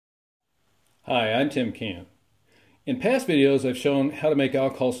Hi, I'm Tim Cant. In past videos, I've shown how to make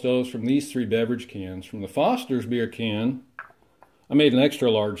alcohol stoves from these three beverage cans. From the Foster's beer can, I made an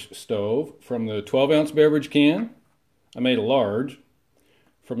extra large stove. From the 12-ounce beverage can, I made a large.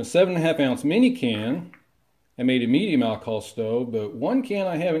 From a 7.5-ounce mini can, I made a medium alcohol stove, but one can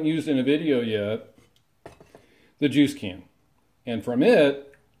I haven't used in a video yet, the juice can. And from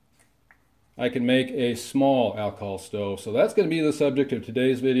it, I can make a small alcohol stove. So that's going to be the subject of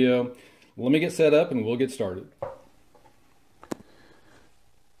today's video. Let me get set up and we'll get started.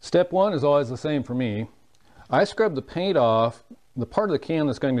 Step one is always the same for me. I scrub the paint off the part of the can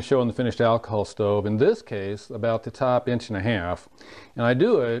that's going to show in the finished alcohol stove, in this case about the top 1.5 inches, and I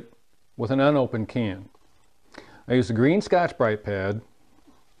do it with an unopened can. I use a green Scotch-Brite pad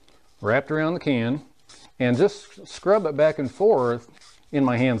wrapped around the can and just scrub it back and forth in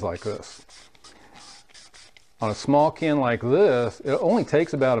my hands like this. On a small can like this, it only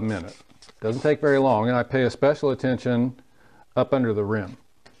takes about a minute. Doesn't take very long, and I pay a special attention up under the rim.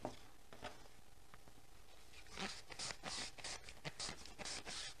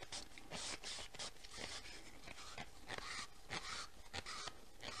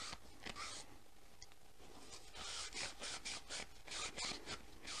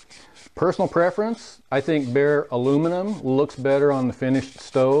 Personal preference, I think bare aluminum looks better on the finished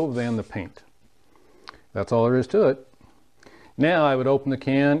stove than the paint. That's all there is to it. Now I would open the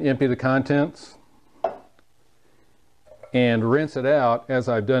can, empty the contents, and rinse it out as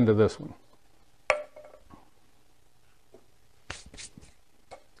I've done to this one.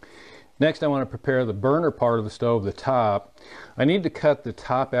 Next I want to prepare the burner part of the stove, the top. I need to cut the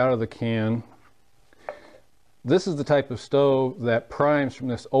top out of the can. This is the type of stove that primes from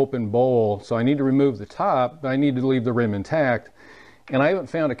this open bowl, so I need to remove the top, but I need to leave the rim intact, and I haven't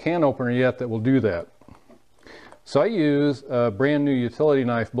found a can opener yet that will do that. So I use a brand new utility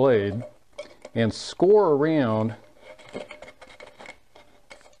knife blade and score around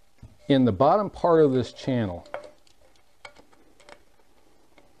in the bottom part of this channel.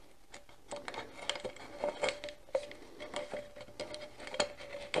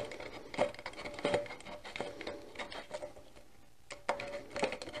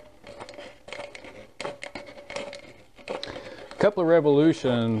 Couple of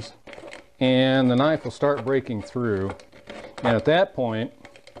revolutions and the knife will start breaking through, and at that point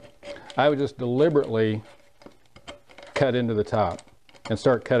I would just deliberately cut into the top and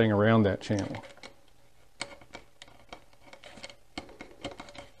start cutting around that channel.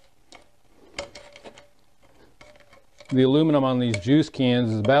 The aluminum on these juice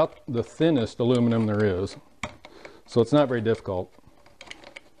cans is about the thinnest aluminum there is, so it's not very difficult.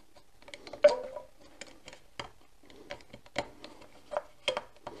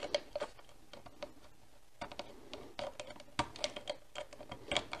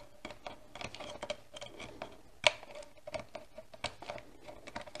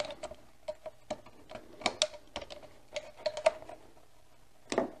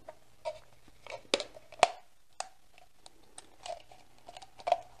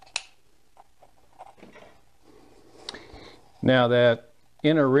 Now that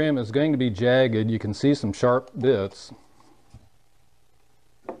inner rim is going to be jagged. You can see some sharp bits.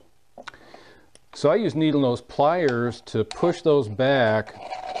 So I use needle nose pliers to push those back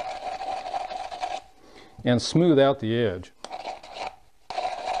and smooth out the edge.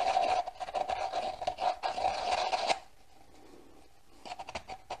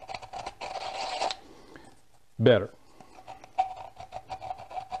 Better.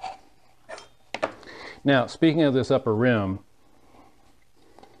 Now, speaking of this upper rim,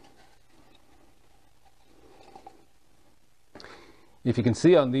 if you can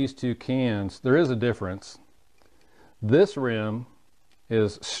see on these two cans, there is a difference. This rim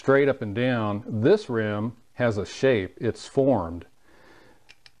is straight up and down. This rim has a shape. It's formed.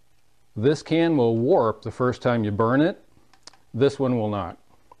 This can will warp the first time you burn it. This one will not.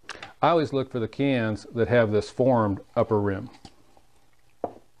 I always look for the cans that have this formed upper rim.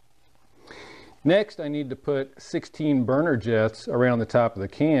 Next, I need to put 16 burner jets around the top of the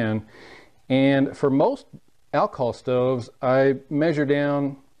can, and for most alcohol stoves I measure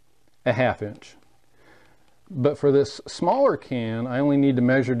down a 1/2 inch. But for this smaller can I only need to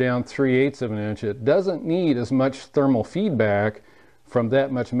measure down 3/8 of an inch. It doesn't need as much thermal feedback from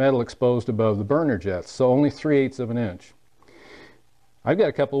that much metal exposed above the burner jets, so only 3/8 of an inch. I've got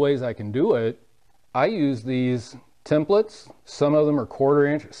a couple ways I can do it. I use these templates. Some of them are 1/4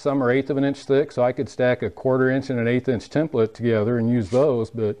 inch, some are 1/8 of an inch thick, so I could stack a 1/4 inch and an 1/8 inch template together and use those,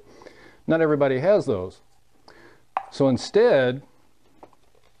 but not everybody has those. So instead,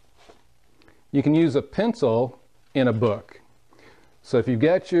 you can use a pencil in a book. So if you've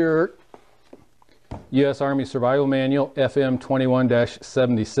got your U.S. Army Survival Manual FM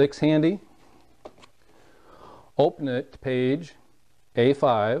 21-76 handy. Open it to page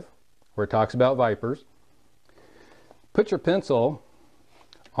A5 where it talks about vipers. Put your pencil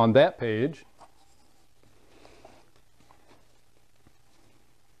on that page.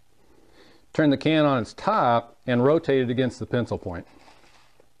 Turn the can on its top and rotate it against the pencil point.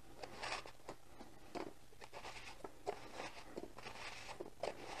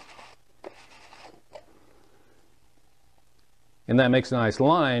 And that makes a nice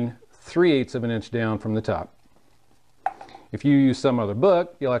line 3/8 of an inch down from the top. If you use some other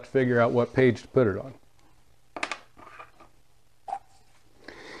book, you'll have to figure out what page to put it on.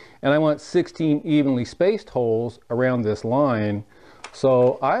 And I want 16 evenly spaced holes around this line,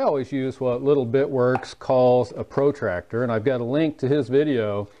 so I always use what Little Bitworks calls a protractor, and I've got a link to his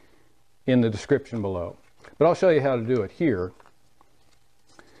video in the description below. But I'll show you how to do it here.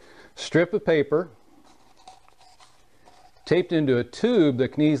 Strip of paper taped into a tube that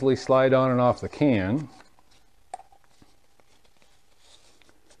can easily slide on and off the can.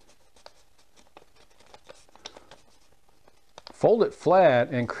 Fold it flat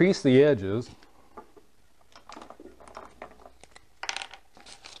and crease the edges.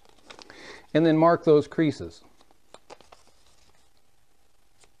 And then mark those creases.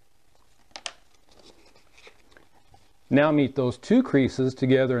 Now meet those two creases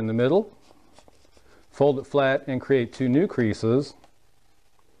together in the middle. Fold it flat and create two new creases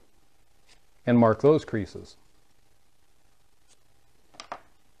and mark those creases.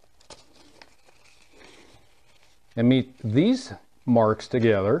 And meet these marks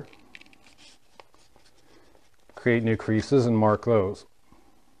together, create new creases and mark those.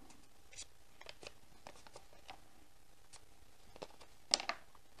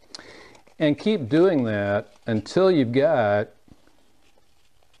 And keep doing that until you've got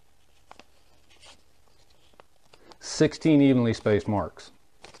 16 evenly spaced marks,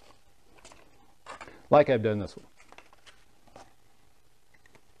 like I've done this one.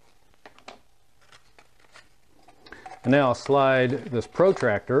 And now I'll slide this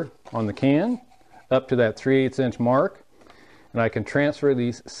protractor on the can up to that 3/8 inch mark, and I can transfer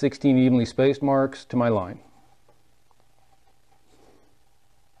these 16 evenly spaced marks to my line.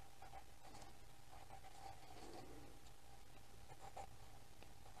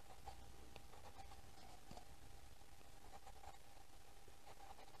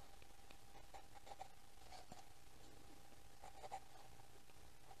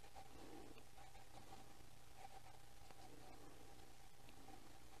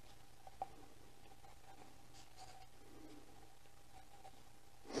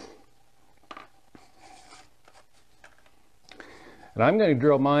 And I'm going to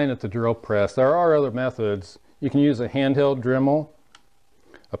drill mine at the drill press. There are other methods. You can use a handheld Dremel,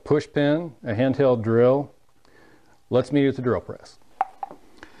 a push pin, a handheld drill. Let's meet at the drill press.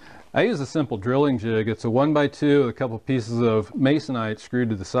 I use a simple drilling jig. It's a 1x2 with a couple pieces of masonite screwed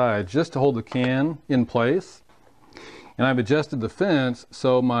to the side just to hold the can in place. And I've adjusted the fence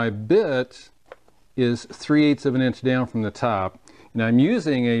so my bit is 3/8 of an inch down from the top. And I'm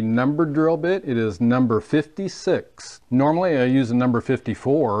using a numbered drill bit. It is number 56. Normally I use a number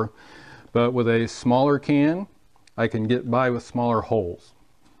 54, but with a smaller can, I can get by with smaller holes.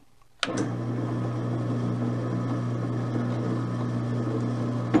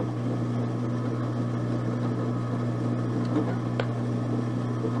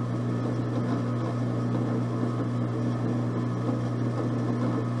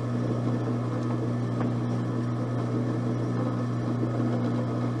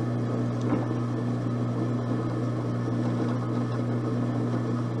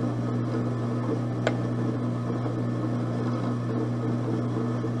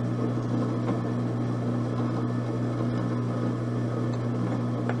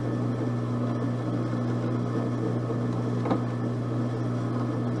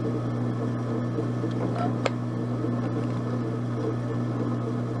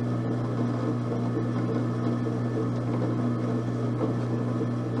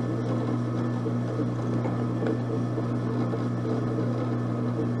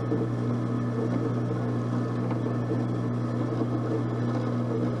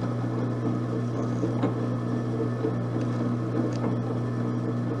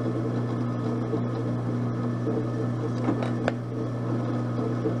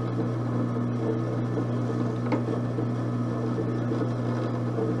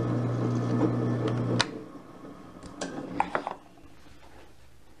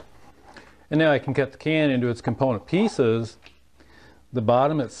 And now I can cut the can into its component pieces. The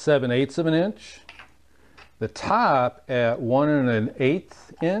bottom at 7/8 of an inch, the top at 1 1/8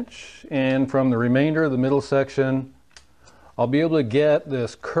 inch, and from the remainder of the middle section, I'll be able to get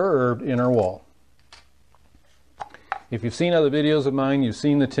this curved inner wall. If you've seen other videos of mine, you've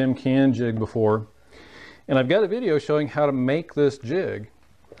seen the tin can jig before. And I've got a video showing how to make this jig.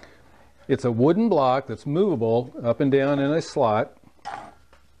 It's a wooden block that's movable up and down in a slot.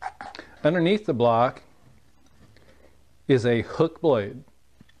 Underneath the block is a hook blade.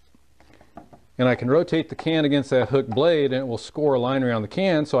 And I can rotate the can against that hook blade and it will score a line around the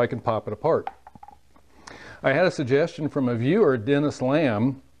can so I can pop it apart. I had a suggestion from a viewer, Dennis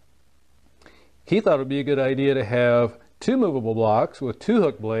Lamb. He thought it would be a good idea to have two movable blocks with two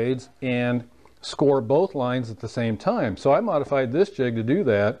hook blades and score both lines at the same time. So I modified this jig to do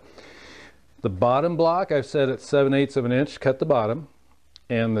that. The bottom block I've set at 7/8 of an inch, cut the bottom.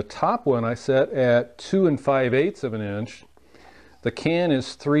 And the top one I set at 2 5/8 of an inch. The can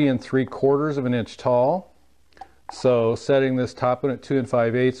is 3 3/4 of an inch tall. So setting this top one at 2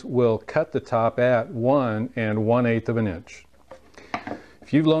 5/8 will cut the top at 1 1/8 of an inch.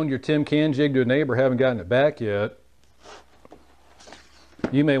 If you've loaned your tin can jig to a neighbor, haven't gotten it back yet,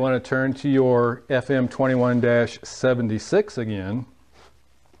 you may want to turn to your FM 21-76 again.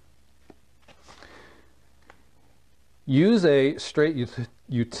 Use a straight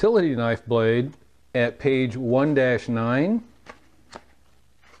utility knife blade at page 1-9.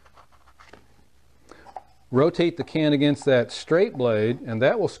 Rotate the can against that straight blade and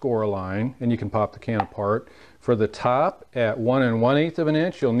that will score a line and you can pop the can apart. For the top at 1 1/8 of an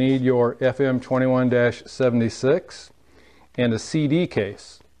inch, you'll need your FM 21-76 and a CD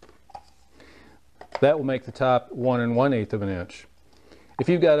case. That will make the top 1 1/8 of an inch. If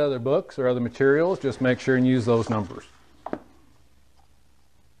you've got other books or other materials, just make sure and use those numbers.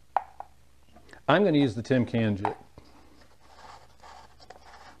 I'm going to use the tin can jig.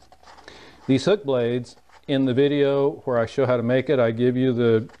 These hook blades, in the video where I show how to make it, I give you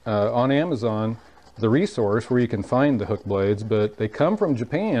the on Amazon the resource where you can find the hook blades, but they come from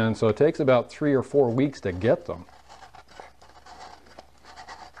Japan, so it takes about 3 or 4 weeks to get them.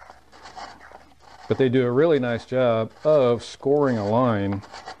 But they do a really nice job of scoring a line.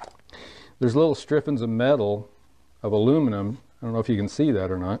 There's little strippings of metal, of aluminum. I don't know if you can see that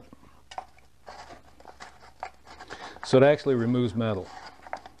or not. So it actually removes metal.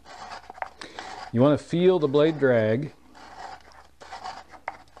 You want to feel the blade drag.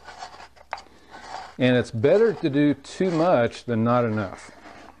 And it's better to do too much than not enough.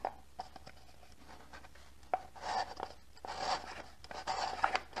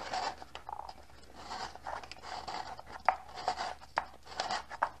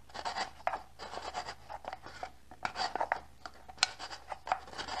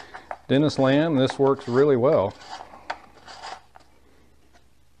 Dennis Lamb, this works really well.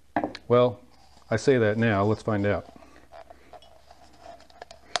 Well, I say that now, let's find out.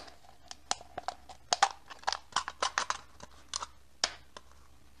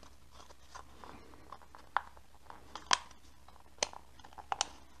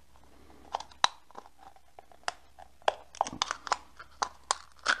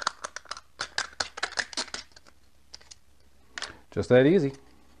 Just that easy.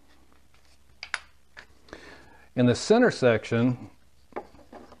 In the center section,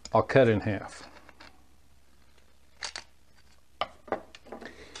 I'll cut in half.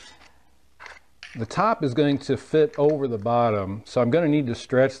 The top is going to fit over the bottom, so I'm going to need to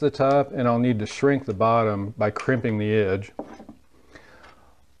stretch the top and I'll need to shrink the bottom by crimping the edge.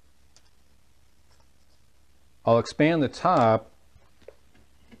 I'll expand the top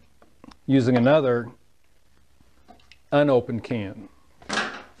using another unopened can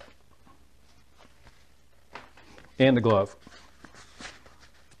and a glove.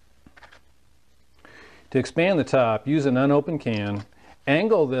 To expand the top, use an unopened can,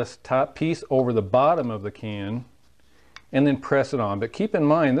 angle this top piece over the bottom of the can, and then press it on. But keep in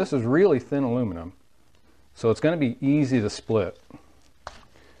mind, this is really thin aluminum, so it's going to be easy to split.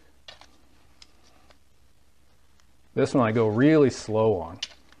 This one I go really slow on.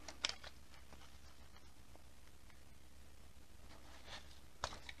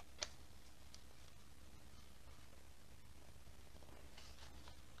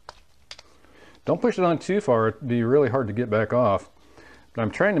 Don't push it on too far, it'd be really hard to get back off. But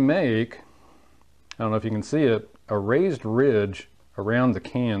I'm trying to make, I don't know if you can see it, a raised ridge around the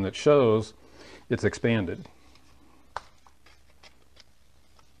can that shows it's expanded.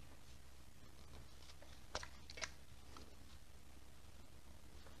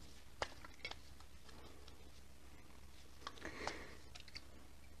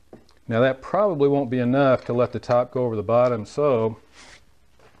 Now that probably won't be enough to let the top go over the bottom, so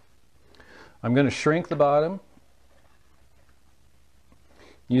I'm going to shrink the bottom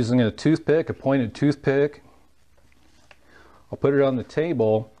using a toothpick, a pointed toothpick. I'll put it on the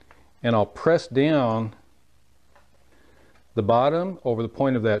table and I'll press down the bottom over the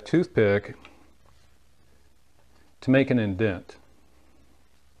point of that toothpick to make an indent.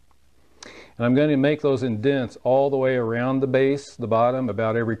 And I'm going to make those indents all the way around the base, the bottom,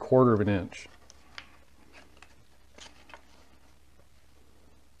 about every 1/4 of an inch.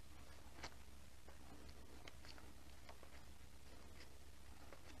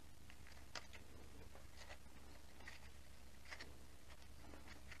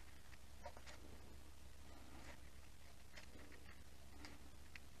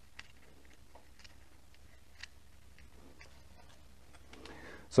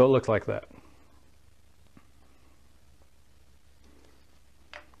 So it looks like that.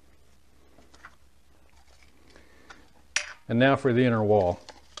 And now for the inner wall.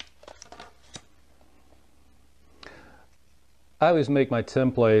 I always make my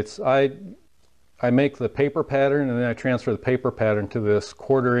templates. I make the paper pattern and then I transfer the paper pattern to this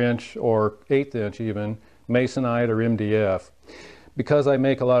 1/4 inch or 1/8 inch even Masonite or MDF because I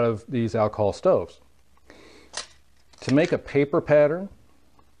make a lot of these alcohol stoves. To make a paper pattern,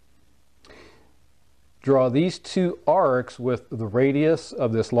 draw these 2 arcs with the radius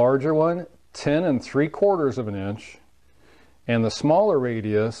of this larger one 10 3/4 of an inch and the smaller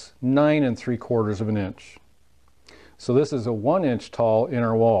radius 9 3/4 of an inch. So this is a 1 inch tall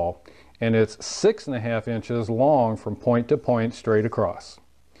inner wall and it's 6.5 inches long from point to point straight across.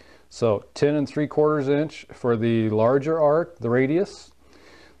 So 10 3/4 inch for the larger arc, the radius.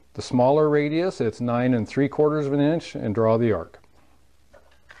 The smaller radius, it's 9 3/4 of an inch, and draw the arc.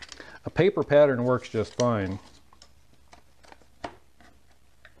 A paper pattern works just fine.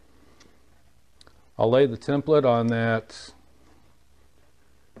 I'll lay the template on that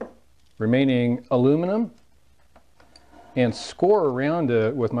remaining aluminum and score around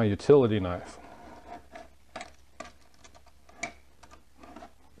it with my utility knife.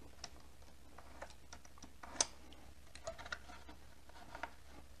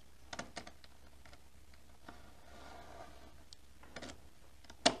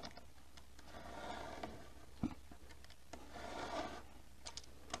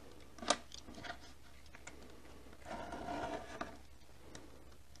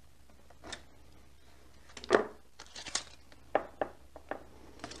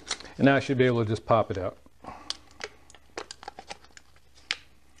 And now I should be able to just pop it out.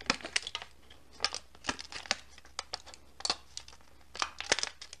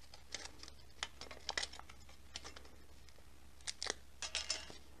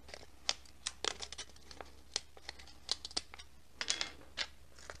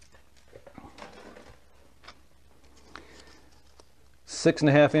 Six and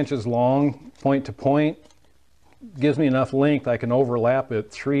a half inches long, point to point. Gives me enough length I can overlap it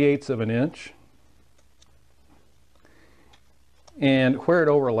 3/8 of an inch. And where it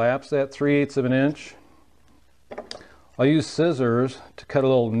overlaps that 3/8 of an inch, I'll use scissors to cut a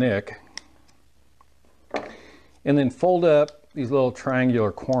little nick and then fold up these little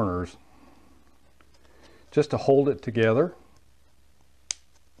triangular corners just to hold it together.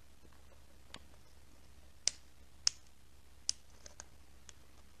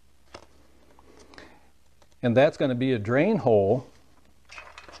 And that's going to be a drain hole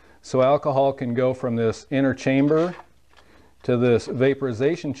so alcohol can go from this inner chamber to this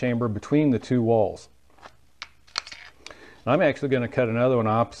vaporization chamber between the 2 walls. I'm actually going to cut another one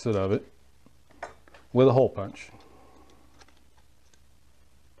opposite of it with a hole punch.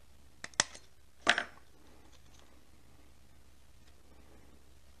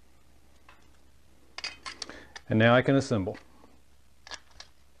 And now I can assemble.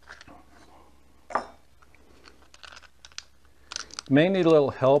 May need a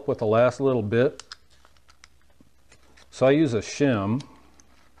little help with the last little bit, so I use a shim.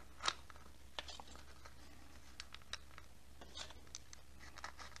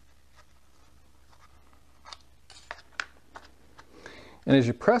 And as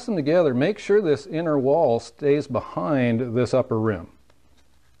you press them together, make sure this inner wall stays behind this upper rim.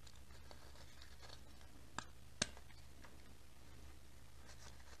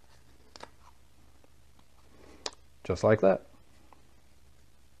 Just like that.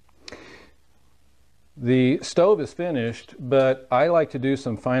 The stove is finished, but I like to do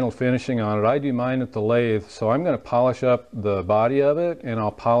some final finishing on it. I do mine at the lathe, so I'm going to polish up the body of it and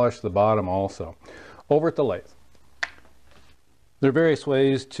I'll polish the bottom also over at the lathe. There are various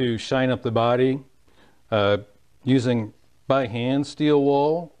ways to shine up the body using by hand steel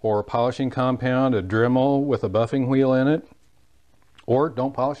wool or polishing compound, a Dremel with a buffing wheel in it, or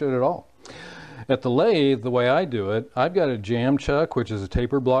don't polish it at all. At the lathe, the way I do it, I've got a jam chuck, which is a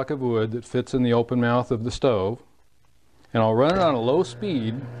tapered block of wood that fits in the open mouth of the stove, and I'll run it on a low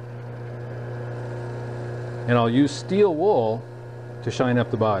speed, and I'll use steel wool to shine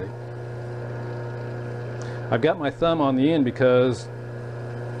up the body. I've got my thumb on the end because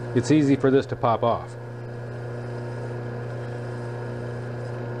it's easy for this to pop off.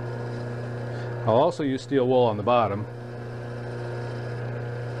 I'll also use steel wool on the bottom.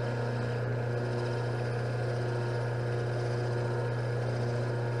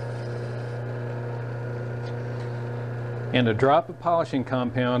 And a drop of polishing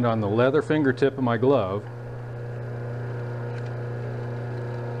compound on the leather fingertip of my glove.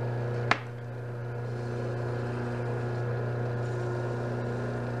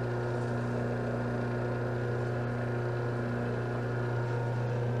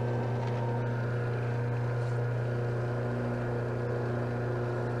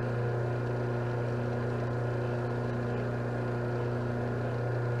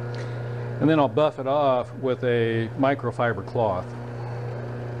 And then I'll buff it off with a microfiber cloth.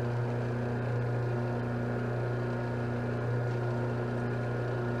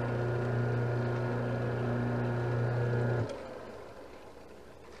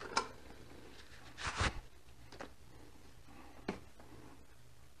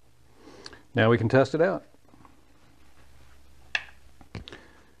 Now we can test it out.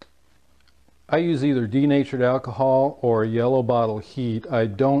 I use either denatured alcohol or yellow bottle heat. I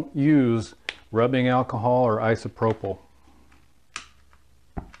don't use rubbing alcohol or isopropyl.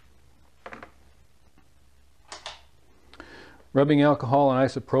 Rubbing alcohol and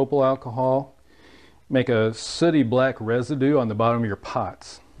isopropyl alcohol make a sooty black residue on the bottom of your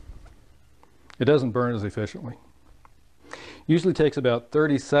pots. It doesn't burn as efficiently. Usually takes about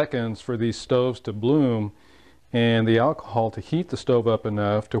 30 seconds for these stoves to bloom and the alcohol to heat the stove up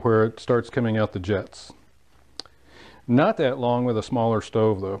enough to where it starts coming out the jets. Not that long with a smaller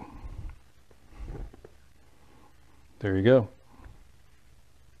stove though. There you go.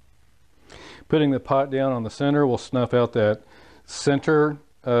 Putting the pot down on the center will snuff out that center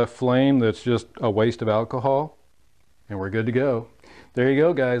flame that's just a waste of alcohol, and we're good to go. There you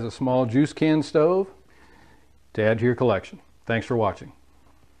go guys, a small juice can stove to add to your collection. Thanks for watching.